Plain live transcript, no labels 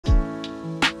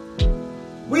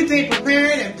We think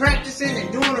preparing and practicing and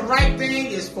doing the right thing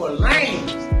is for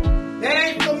lames. That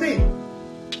ain't for me.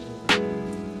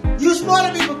 You supposed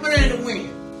to be preparing to win.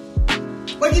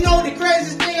 But you know the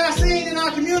craziest thing I've seen in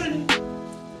our community?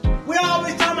 We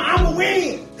always talking about, I'm a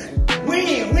win.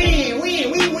 Win,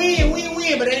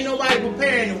 but ain't nobody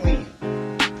preparing to win.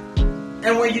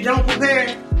 And when you don't prepare,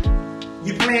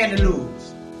 you plan to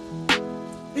lose.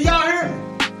 Do y'all hear me?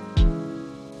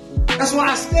 That's why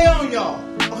I stay on y'all.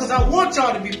 Because I want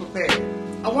y'all to be prepared.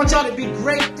 I want y'all to be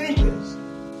great thinkers.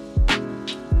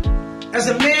 As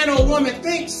a man or woman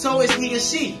thinks, so is he or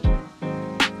she.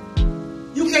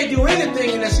 You can't do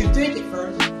anything unless you think it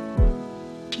first.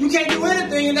 You can't do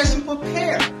anything unless you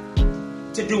prepare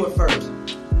to do it first.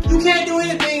 You can't do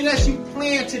anything unless you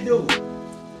plan to do it.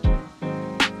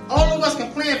 All of us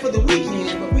can plan for the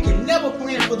weekend, but we can never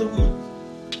plan for the week.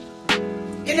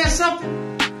 Isn't that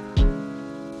something?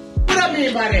 What I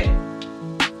mean by that?